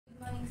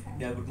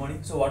Yeah, good morning.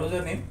 So what was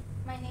your name?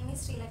 My name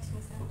is Sri Lakshmi,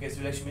 sir. Okay,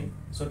 Sri Lakshmi.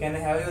 So can I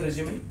have your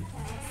resume?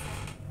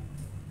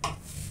 Yes.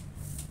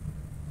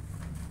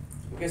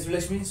 Okay, Sri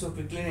Lakshmi. So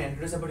quickly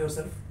introduce about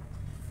yourself.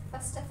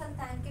 First of all,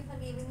 thank you for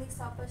giving this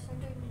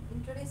opportunity to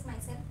introduce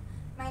myself.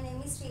 My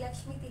name is Sri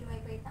Lakshmi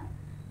Tirvaipeta.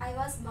 I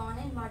was born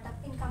and brought up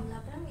in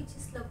Kamlapuram, which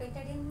is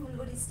located in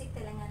Mulgu district,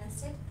 Telangana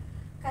state.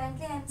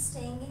 Currently, I am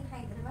staying in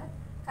Hyderabad.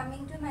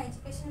 Coming to my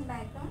education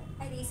background,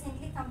 I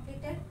recently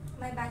completed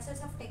my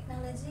Bachelor's of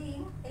Technology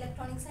in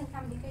Electronics and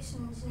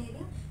Communication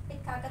Engineering at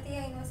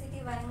Kakatiya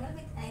University, Warangal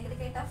with an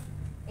aggregate of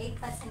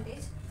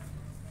 8%.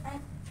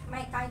 And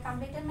I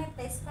completed my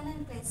plus 1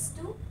 and plus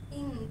 2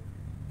 in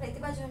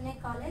Pratibha Junior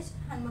College,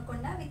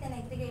 Hanmakonda with an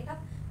aggregate of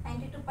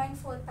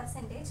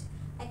 92.4%.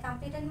 I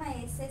completed my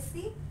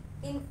SSC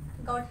in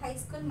Gaud High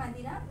School,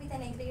 Madina with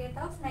an aggregate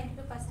of 92%.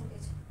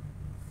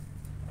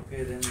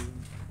 Okay, then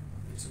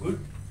it's good.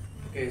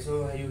 Okay,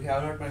 so you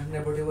have not mentioned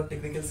about your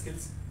technical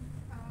skills.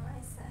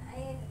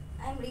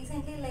 I am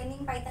recently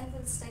learning Python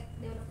full stack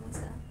development,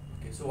 sir.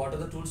 Okay, so what are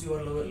the tools you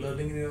are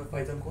learning in your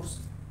Python course?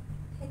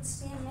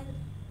 HTML,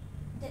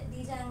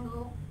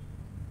 Django,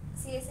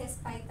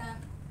 CSS, Python,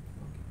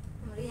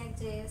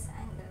 React.js,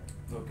 Angular.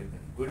 Okay, then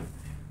good.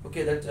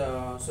 Okay, that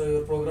so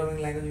your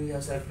programming language you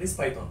have selected is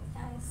Python,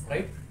 Yes,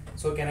 right?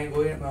 So can I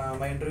go in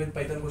my interview with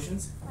Python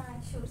questions?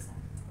 Sure, sir.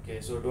 Okay,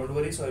 so don't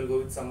worry. So I'll go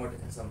with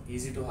some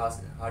easy to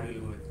ask, hard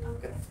will go with.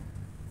 Okay.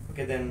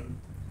 Okay, then.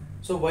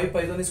 So why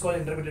Python is called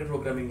interpreted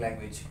programming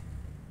language?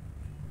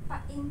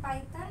 In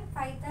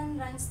Python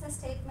runs the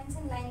statements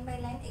in line by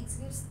line,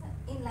 executes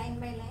in line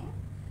by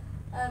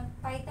line.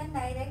 Python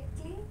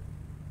directly.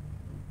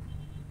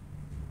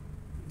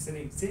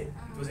 It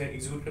was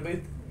executed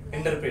by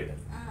interpreter.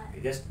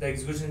 Just the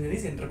execution engine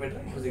is interpreter.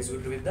 It was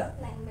executed with the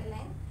line by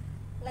line,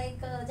 like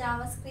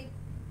JavaScript,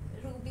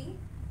 Ruby.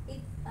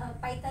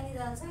 Python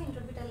is also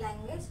interpreter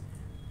language.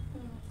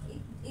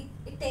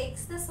 It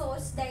takes the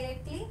source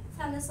directly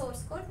from the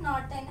source code,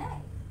 not an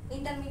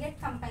intermediate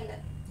compiler.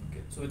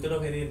 Okay. So without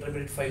of any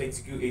intermediate file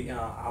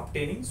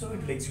obtaining, so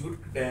it will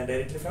execute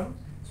directly from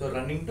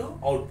running to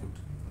output.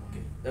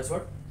 Okay, that's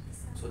what.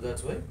 So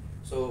that's why.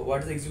 So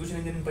what is the execution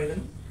engine in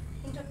Python?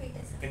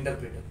 Interpreter.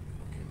 Interpreter.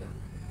 Okay, then.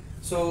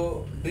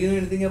 So do you know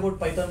anything about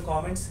Python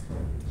comments?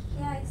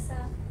 Yes,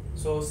 sir.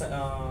 So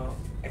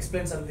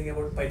explain something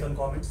about Python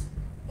comments.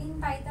 In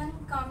Python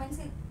comments,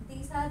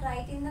 these are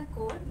right in the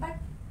code, but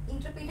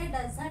interpreter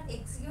does not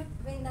execute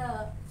when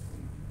the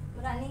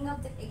running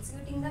of the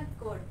executing the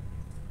code.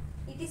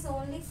 It is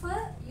only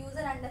for user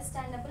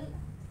understandable.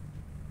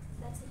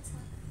 That's it, sir.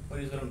 For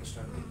user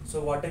understandable.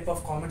 So what type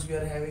of comments we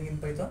are having in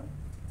Python?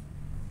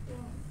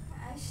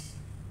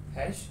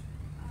 Hash.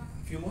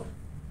 Few more.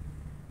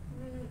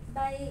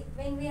 By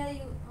when we are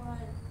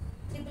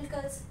triple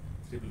quotes.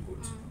 Triple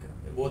quotes.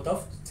 Okay. Both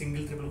of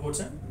single triple quotes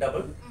and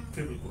double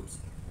triple quotes.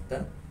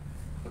 Done.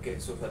 Okay.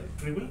 So sorry,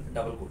 triple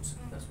double quotes.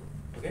 That's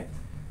what. Okay.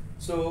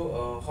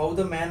 So how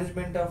the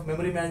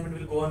memory management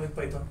will go on with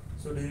Python?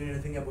 So do you know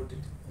anything about it?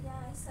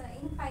 Yes,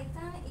 in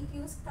Python it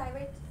uses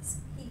private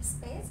heap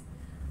space.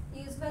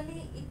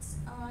 Usually it's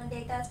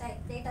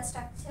data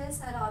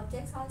structures or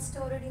objects all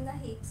stored in the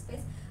heap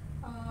space.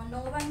 No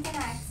one can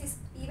access,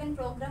 even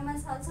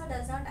programmers also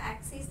does not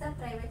access the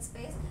private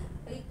space.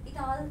 It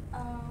all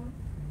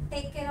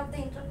take care of the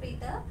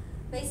interpreter.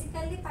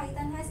 Basically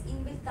Python has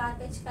inbuilt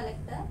garbage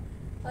collector.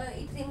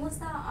 It removes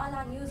all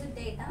unused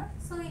data,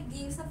 so it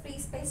gives a free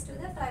space to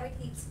the private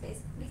heap space.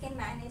 We can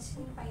manage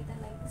in Python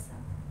like this.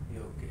 Yeah,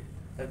 okay.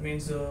 That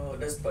means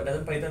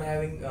doesn't Python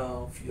having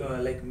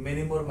like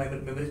many more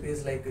memory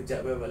space like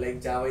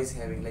Java is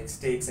having, like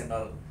stakes and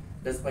all?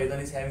 Does Python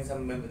is having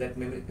some that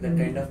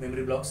kind of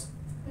memory blocks?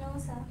 No,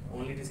 sir.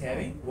 Only it is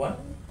having one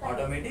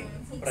automatic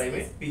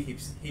private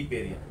heap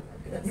area.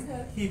 Okay, that means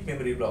a heap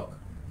memory block.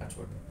 That's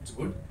what. It's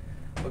good.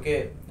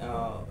 Okay.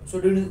 So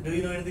do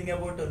you know anything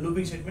about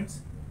looping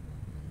statements?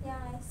 Yeah,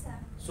 yes, sir.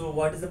 So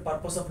what is the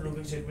purpose of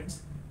looping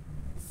statements?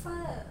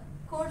 For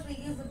code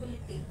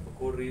reusability. For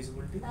code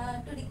reusability.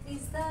 To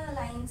decrease the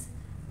lines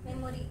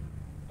memory.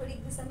 To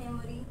decrease the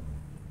memory.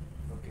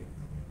 Okay.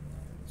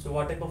 So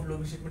what type of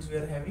looping statements we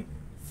are having?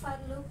 For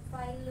loop,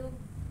 while loop.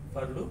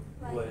 For loop,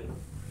 while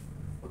loop.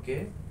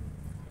 Okay.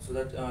 So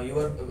that you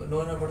are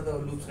known about the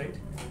loops, right?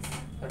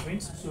 That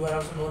means you are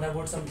also known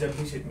about some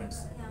jumping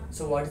statements. Yeah.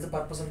 So what is the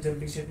purpose of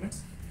jumping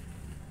statements?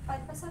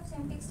 Purpose of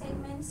jumping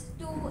statements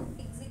to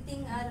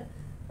exiting or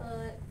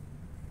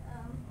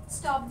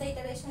stop the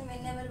iteration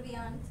whenever we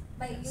want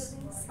by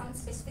using some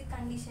specific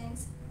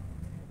conditions.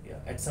 Yeah,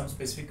 at some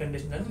specific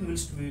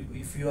conditions,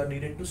 if you are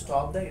needed to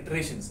stop the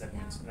iterations, that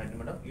means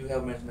you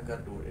have mentioned the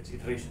correct word. It's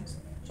iterations.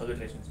 So the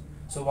iterations.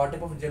 So what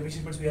type of jumping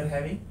statements we are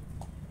having?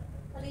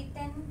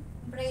 Return,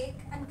 break,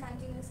 and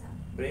continue, sir.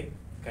 Break,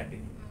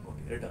 continue.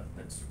 Okay, return.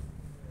 That's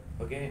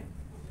true. Okay.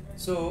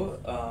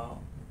 So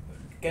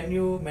can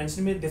you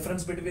mention me the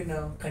difference between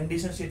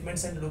condition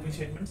statements and looping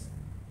statements?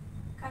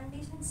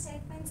 Condition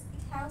statements,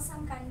 it has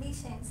some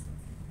conditions.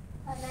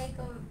 Like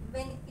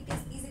when it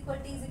is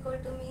equal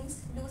to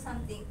means do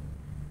something.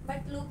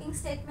 But looping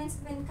statements,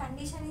 when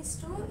condition is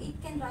true, it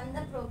can run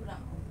the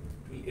program.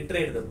 It will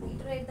iterate the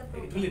program. Iterate the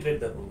program. It will iterate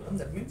the program.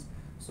 That means,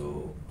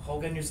 so how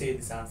can you say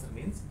this answer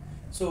means?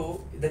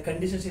 So the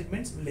condition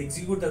statements will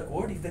execute the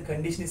code if the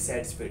condition is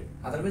satisfied.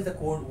 Otherwise, the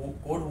code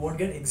won't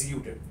get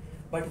executed.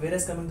 But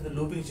whereas coming to the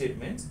looping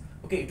statements,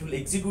 okay, it will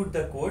execute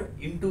the code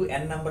into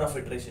n number of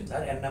iterations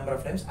or n number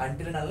of times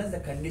until and unless the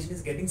condition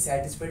is getting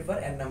satisfied for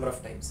n number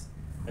of times.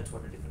 That's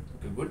what the difference.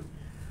 Okay, good.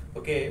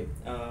 Okay.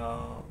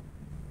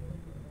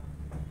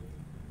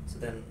 So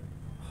then,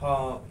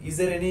 is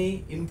there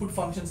any input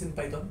functions in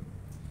Python?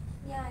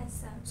 Yeah,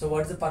 yes, sir. So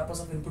what is the purpose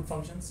of input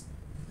functions?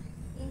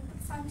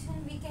 Input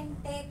function, we can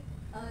take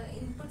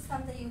input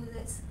from the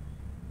users.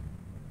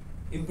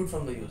 Input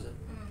from the user.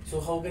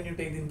 So how can you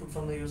take the input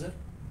from the user?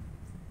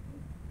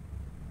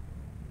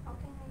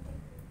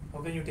 How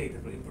can you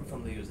take the input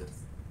from the users?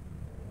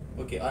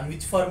 Okay, on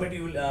which format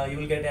you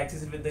will get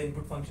access with the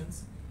input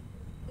functions?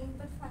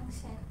 Input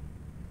function.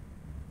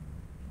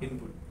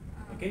 Input.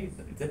 Okay,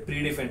 it's a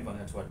predefined function.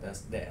 That's what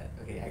that's there.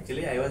 Okay,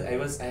 actually I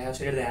have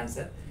shared the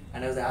answer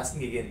and I was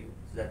asking again you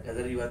so that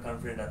whether you are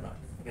confident or not.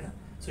 Okay, na?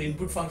 So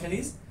input function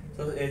is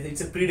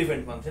it's a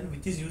predefined function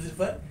which is used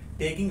for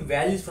taking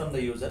values from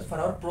the users for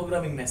our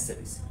programming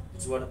necessities.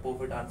 It's what a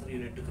perfect answer you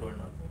need to throw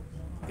in on.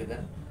 Okay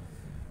then.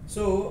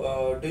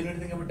 So do you know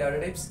anything about data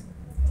types?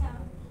 Yeah.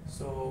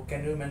 So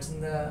can you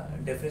mention the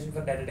definition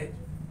for data type?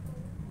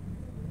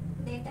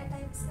 Data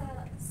types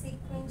are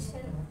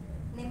sequential,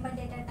 number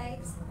data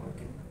types.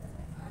 Okay.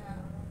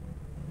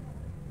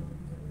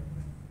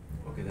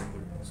 Okay, then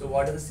good. So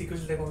what are the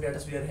sequential type of data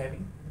we are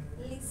having?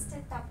 List,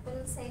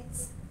 tuple,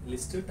 sets.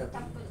 List, tuple,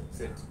 Tuple.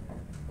 sets.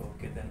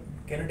 Okay, then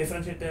can you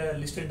differentiate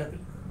list and tuple?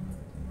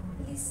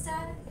 List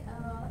are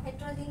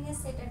heterogeneous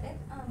data type.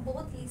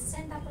 Both list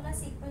and tuple are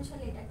sequential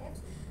data types,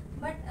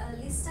 but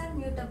lists are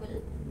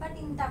mutable. But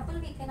in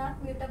tuple we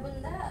cannot mutable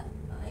the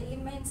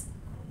elements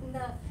in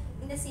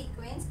the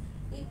sequence.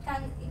 It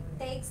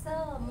takes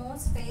the more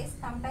space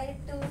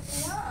compared to a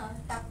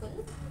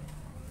tuple.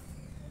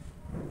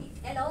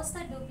 It allows the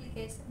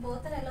duplicates.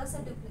 Both are allows the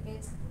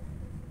duplicates.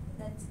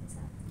 That's it,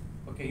 sir.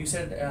 Okay, you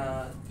said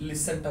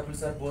lists and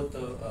tuples are both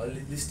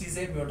list is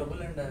a mutable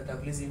and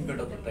tuple is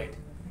immutable, right?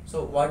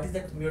 So what is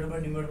that mutable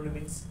and immutable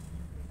means?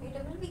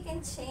 Mutable, we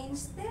can change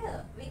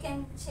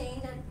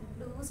and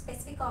do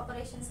specific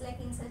operations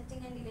like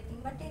inserting and deleting,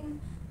 but in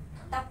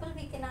tuple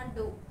we cannot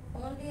do.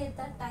 Only at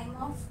the time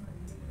of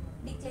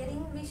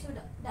declaring we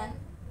should done.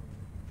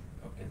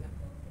 Okay then.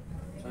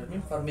 So it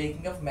means for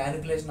making of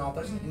manipulation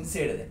operation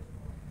inside then.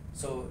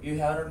 So you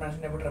have not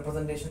mentioned about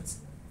representations.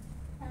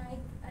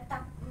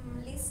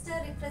 List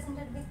are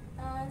represented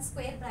with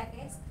square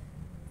brackets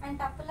and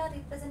tuple are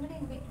represented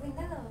in between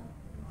the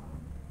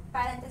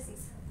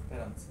parentheses.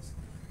 Parentheses.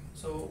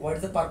 So what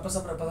is the purpose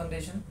of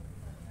representation?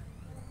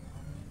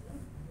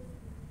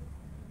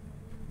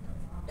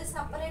 To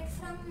separate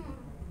from.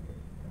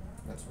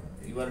 That's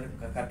what you are in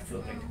correct flow,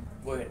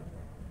 right? Go ahead.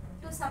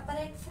 To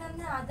separate from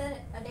the other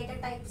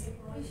data types,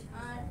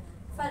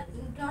 for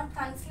not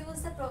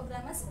confuse the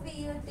programmers,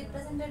 we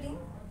represented in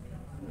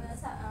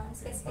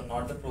specific. For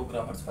not the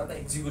programmers, for the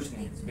execution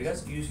engines.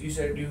 Because you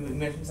said you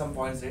mentioned some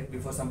points right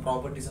before, some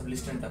properties of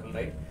list and tuple,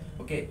 right?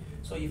 Okay.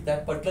 So if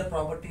that particular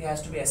property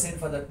has to be assigned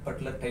for that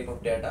particular type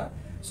of data,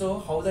 so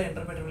how the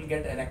interpreter will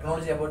get an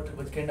acknowledge about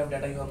which kind of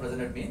data you have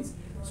presented means.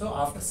 So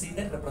after seeing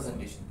that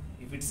representation,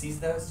 if it sees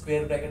the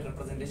square bracket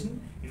representation,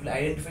 it will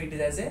identify it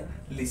as a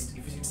list.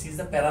 If it sees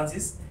the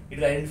parenthesis, it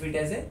will identify it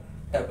as a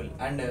tuple.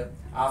 And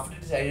after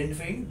it is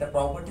identifying the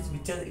properties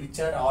which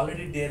are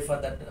already there for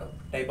that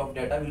type of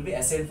data will be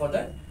assigned for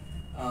that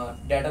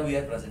data we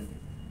are presenting.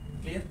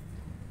 Clear?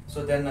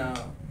 So then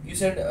you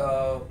said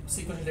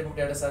sequential type of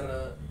data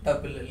are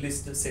tuple,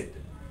 list, set.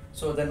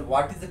 So then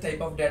what is the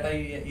type of data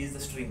is the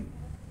string?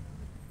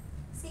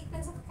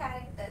 Sequence of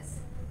characters.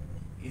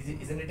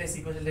 Isn't it a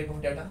sequential type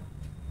of data?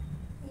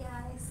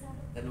 Yeah, yes, sir.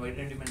 Then why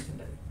didn't you mention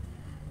that?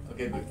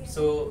 Okay, good. Okay.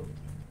 So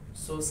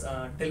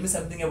tell me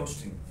something about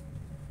string.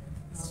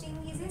 String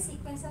is a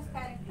sequence of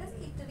characters.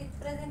 It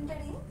represented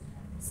in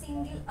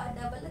single or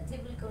double or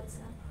triple quotes.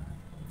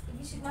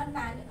 We should not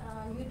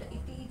mute it.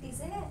 It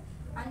is a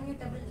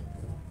unmutable.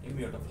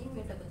 Immutable.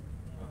 Immutable.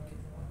 Okay.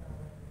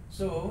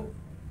 So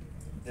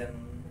then,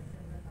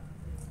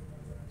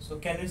 so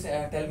can you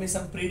tell me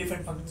some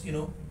predefined functions you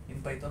know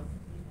in Python?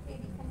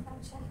 Predefined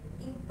function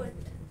input.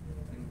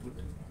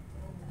 Input.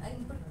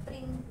 Input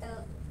print.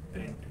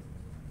 Print.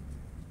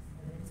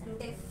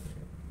 Def.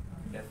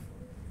 Def.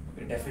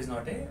 Okay, def is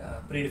not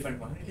a predefined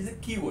function. It is a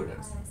keyword.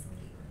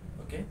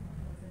 Okay.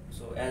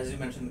 So as you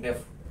mentioned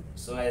def,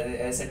 so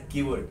I said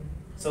keyword.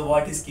 So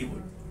what is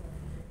keyword?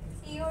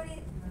 Keyword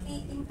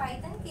in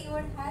Python,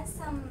 keyword has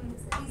some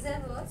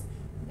reserved words.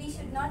 We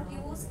should not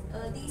use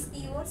these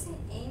keywords in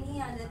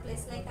any other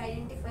place like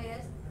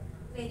identifiers,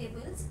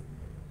 variables.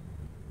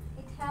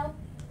 It have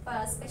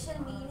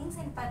special meanings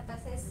and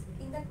purposes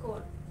in the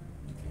code.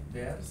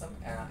 There are some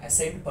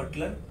assigned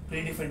particular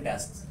predefined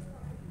tasks.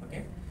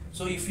 Okay.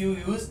 So if you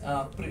use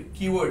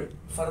keyword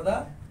for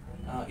the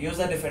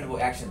user defined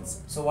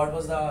actions, so what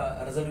was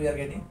the result we are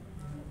getting?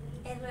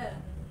 Error.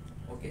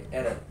 Okay,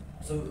 error.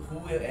 So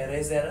who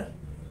raised the error?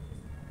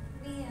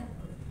 We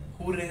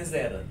Who raised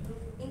the error?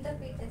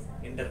 interpreter,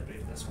 sir.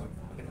 Interpret. That's what.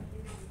 Okay, no?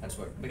 That's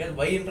what. Because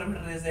why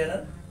interpreter raised the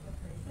error?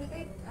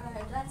 Because it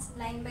runs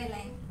line by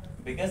line.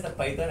 Because the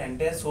Python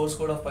entire source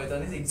code of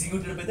Python is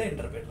executed by the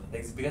interpreter.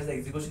 Because the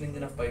execution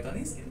engine of Python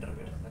is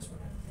interpreter. That's what.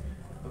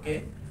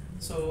 Okay.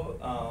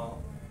 So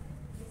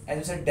as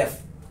you said,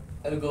 def.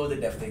 I will go with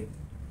the def thing.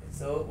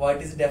 So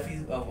what is def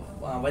is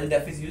why the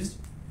def is used?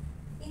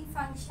 In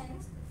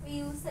functions, we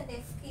use the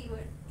def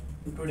keyword.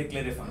 To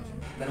declare a function.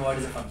 Then what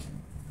is a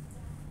function?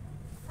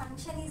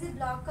 Function is a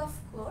block of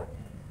code.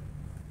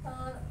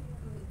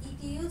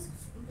 It uses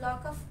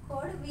block of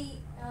code.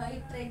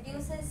 It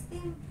reduces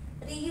the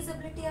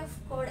reusability of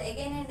code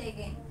again and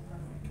again.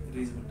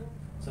 Reasonable.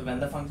 So when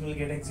the function will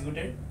get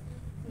executed,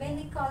 When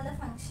we call the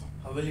function,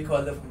 how will you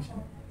call the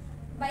function?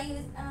 by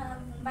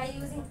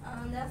using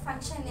the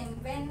function name.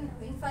 When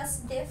in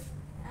first def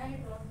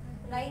and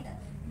write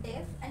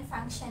def and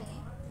function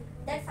name.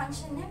 That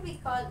function name we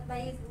call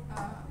by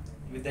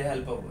With the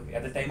help of,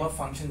 at the time of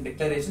function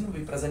declaration, we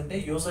present a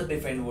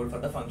user-defined word for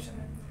the function.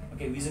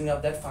 Okay, using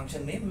of that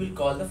function name, we will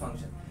call the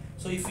function.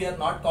 So if we are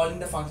not calling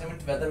the function,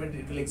 whether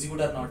it will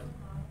execute or not.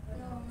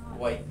 no.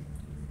 Why?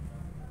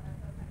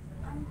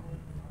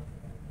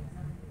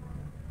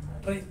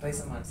 Try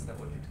some answer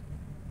about it.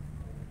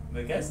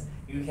 Because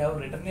you have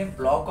written a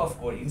block of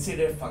code inside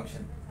a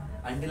function.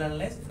 Until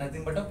unless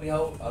nothing but we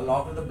have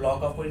locked the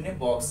block of code in a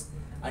box.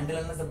 Until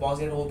unless the box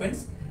get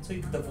opens, so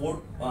the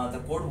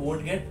code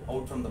won't get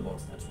out from the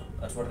box.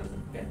 That's what it is.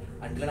 Okay.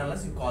 Until and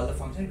unless you call the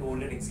function, it won't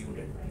get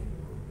executed.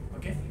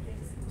 Okay.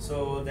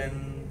 So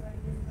then,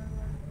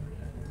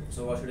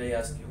 so what should I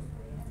ask you?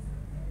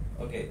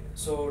 Okay.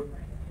 So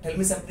tell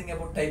me something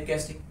about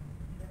typecasting.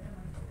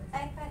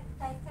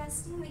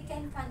 Typecasting, we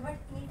can convert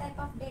any type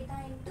of data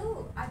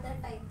into other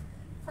type.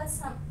 For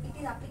some, it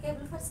is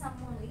applicable for some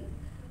only.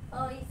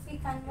 If we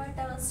convert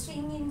a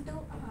string into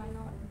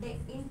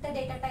int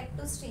data type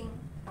to string,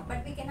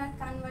 but we cannot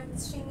convert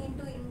string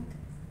into int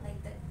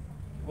like that.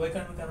 Why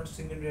can't we convert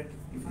string into it?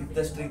 If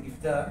the string,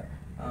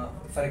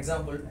 for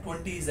example,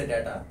 20 is the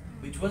data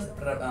which was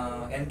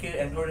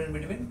encoded in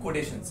between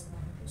quotations.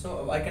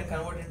 So I can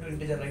convert into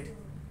integer, right?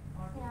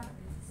 Yeah.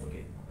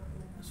 Okay.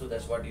 So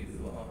that's what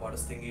what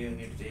is thing you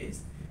need to say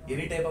is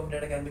any type of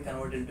data can be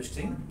converted into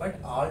string, but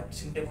all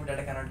string type of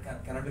data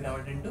cannot be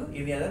converted into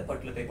any other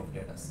particular type of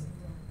data.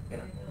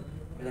 Okay,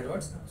 with that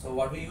words. So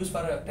what we use for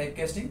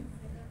typecasting?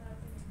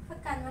 For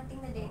converting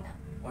the data.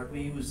 What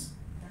we use?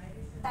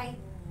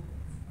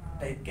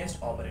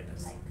 Typecast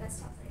operators.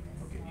 Typecast operators.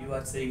 Okay, you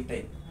are saying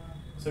type.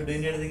 So do you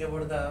know anything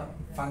about the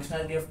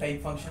functionality of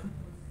type function?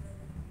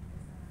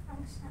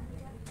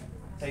 Functionality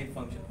of Type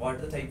function. What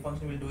the type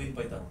function will do in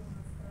Python?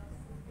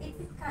 It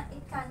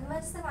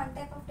converts the one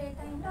type of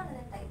data into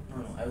another type.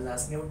 No, I was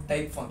asking about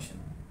type function.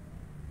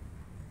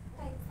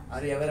 Type function.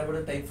 Are you aware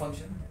about the type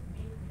function?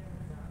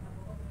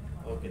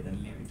 Okay, then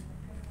leave it.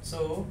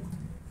 So,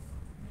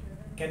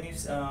 can you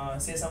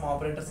say some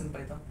operators in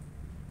Python?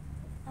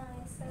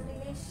 So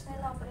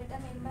relational operator,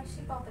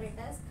 membership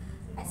operators,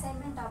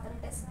 assignment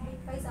operators,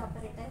 bitwise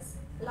operators,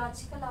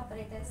 logical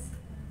operators.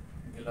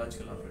 Okay,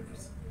 logical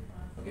operators.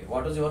 Okay,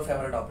 what was your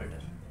favorite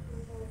operator?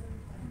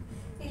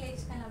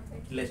 Relational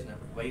operator. Relational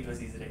operator. Why it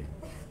was easy, right?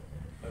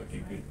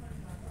 Okay, good.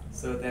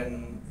 So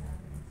then,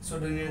 so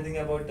do you know anything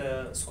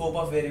about scope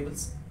of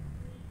variables?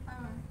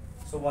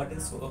 So what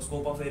is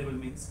scope of variable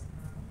means?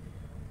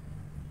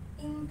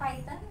 In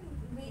Python,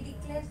 we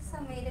declare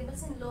some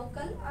variables in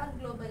local or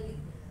globally.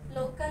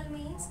 Local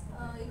means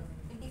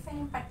it define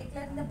in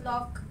particular in the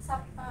block,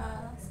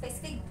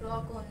 specific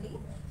block only.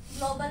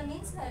 Global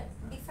means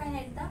define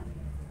at the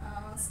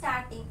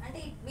starting, and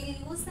it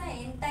will use the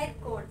entire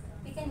code.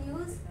 We can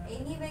use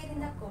anywhere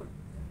in the code,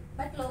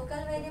 but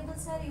local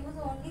variables are used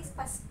only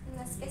in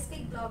a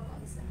specific block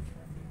only.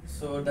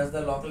 So does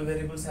the local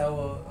variables have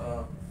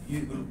a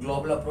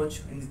global approach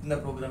in the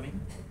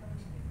programming?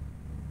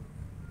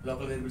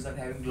 Local variables are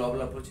having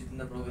global approach in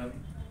the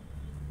programming.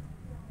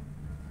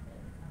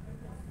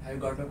 Have you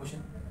got my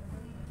question?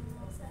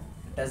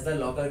 Does the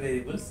local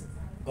variables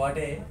got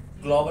a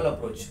global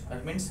approach?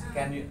 That means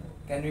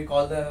can we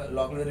call the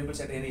local variables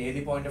at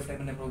any point of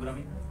time in a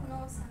programming?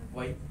 No, sir.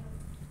 Why?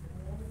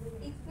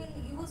 It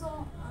will use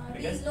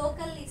Because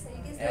locally, sir.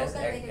 It is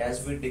local variables.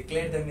 as we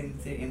declare them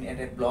in at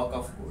a block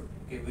of code.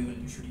 Okay,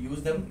 we should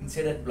use them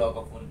inside that block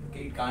of code.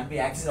 Okay, it can't be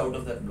accessed out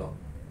of that block.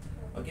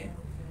 Okay,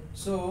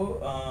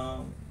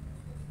 so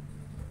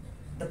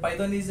the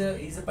Python is a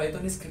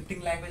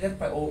scripting language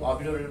or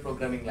object-oriented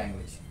programming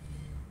language.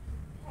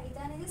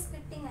 Python is a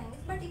scripting language,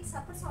 but it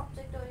supports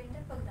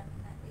object-oriented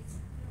programming language.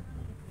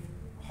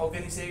 How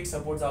can you say it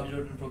supports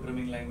object-oriented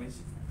programming language?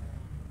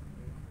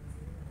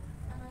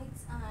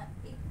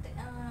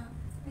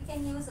 We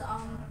can use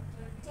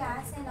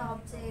class and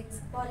objects,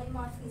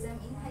 polymorphism,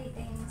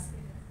 inheritance.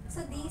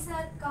 So these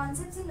are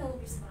concepts in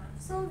OOPS.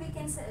 So we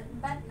can say,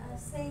 but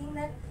saying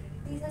that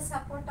these are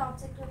support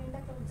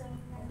object-oriented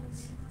programming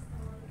language.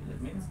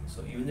 That means,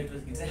 so even though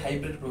it's a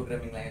hybrid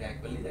programming language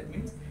actually, that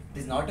means it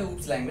is not a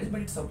OOPS language,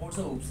 but it supports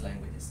the OOPS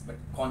languages. But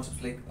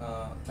concepts like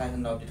class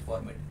and object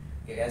format.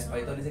 Okay, as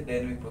Python is a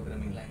dynamic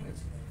programming language,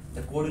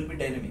 the code will be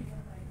dynamic.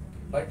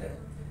 But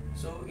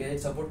so yeah, it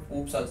supports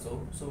OOPS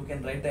also. So we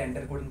can write the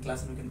entire code in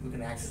class and we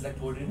can access that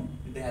code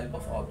with the help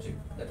of object.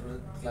 That was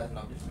class and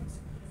object means.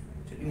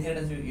 So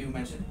inheritance you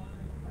mentioned.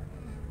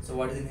 So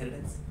what is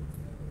inheritance?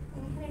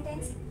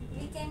 Inheritance,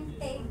 we can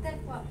take the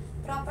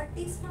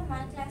properties from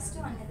one class to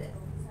another.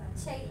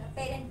 Child,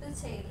 parent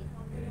to child.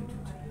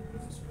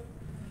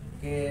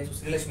 Okay, so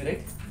Srilakshmi,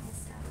 right?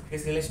 Yes, sir. Okay,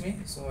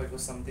 Srilakshmi, so it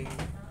was something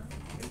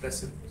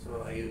impressive.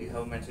 So you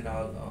have mentioned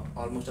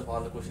almost of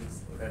all the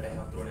questions that I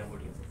have thrown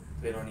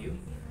on you.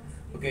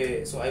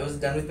 Okay, so I was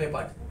done with my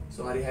part.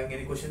 So are you having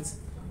any questions?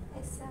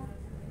 Yes, sir.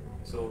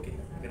 So okay,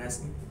 you can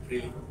ask me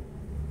freely.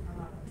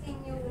 Can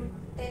you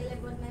tell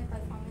about my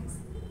performance?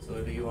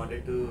 So do you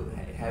wanted to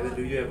have a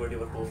review about your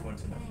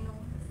performance? Can I know?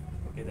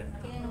 Okay then.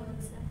 Can I know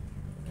it, sir?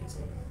 Okay, so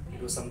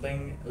it was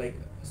something like,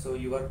 so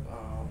you were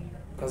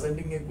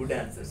presenting a good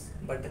answers,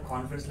 but the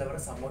confidence level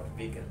is somewhat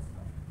weaker.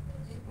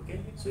 Okay,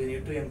 so you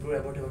need to improve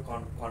about your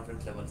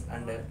confidence levels,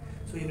 and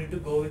so you need to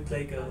go with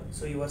like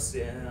so you were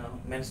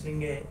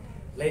mentioning a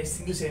like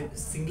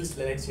single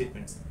slide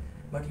statements,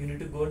 but you need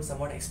to go in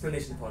somewhat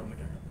explanation format.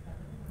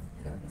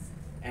 Okay?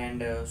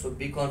 And so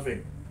be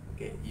confident.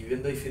 Okay,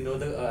 even though if you know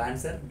the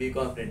answer, be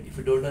confident. If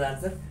you don't know the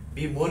answer,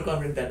 be more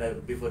confident than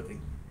before thing.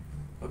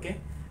 Okay,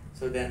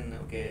 so then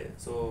okay,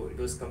 so it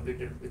was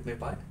completed with my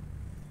part.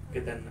 Okay,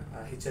 then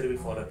HR will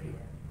follow up you.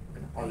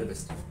 Okay, all the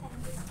best. Thank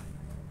you.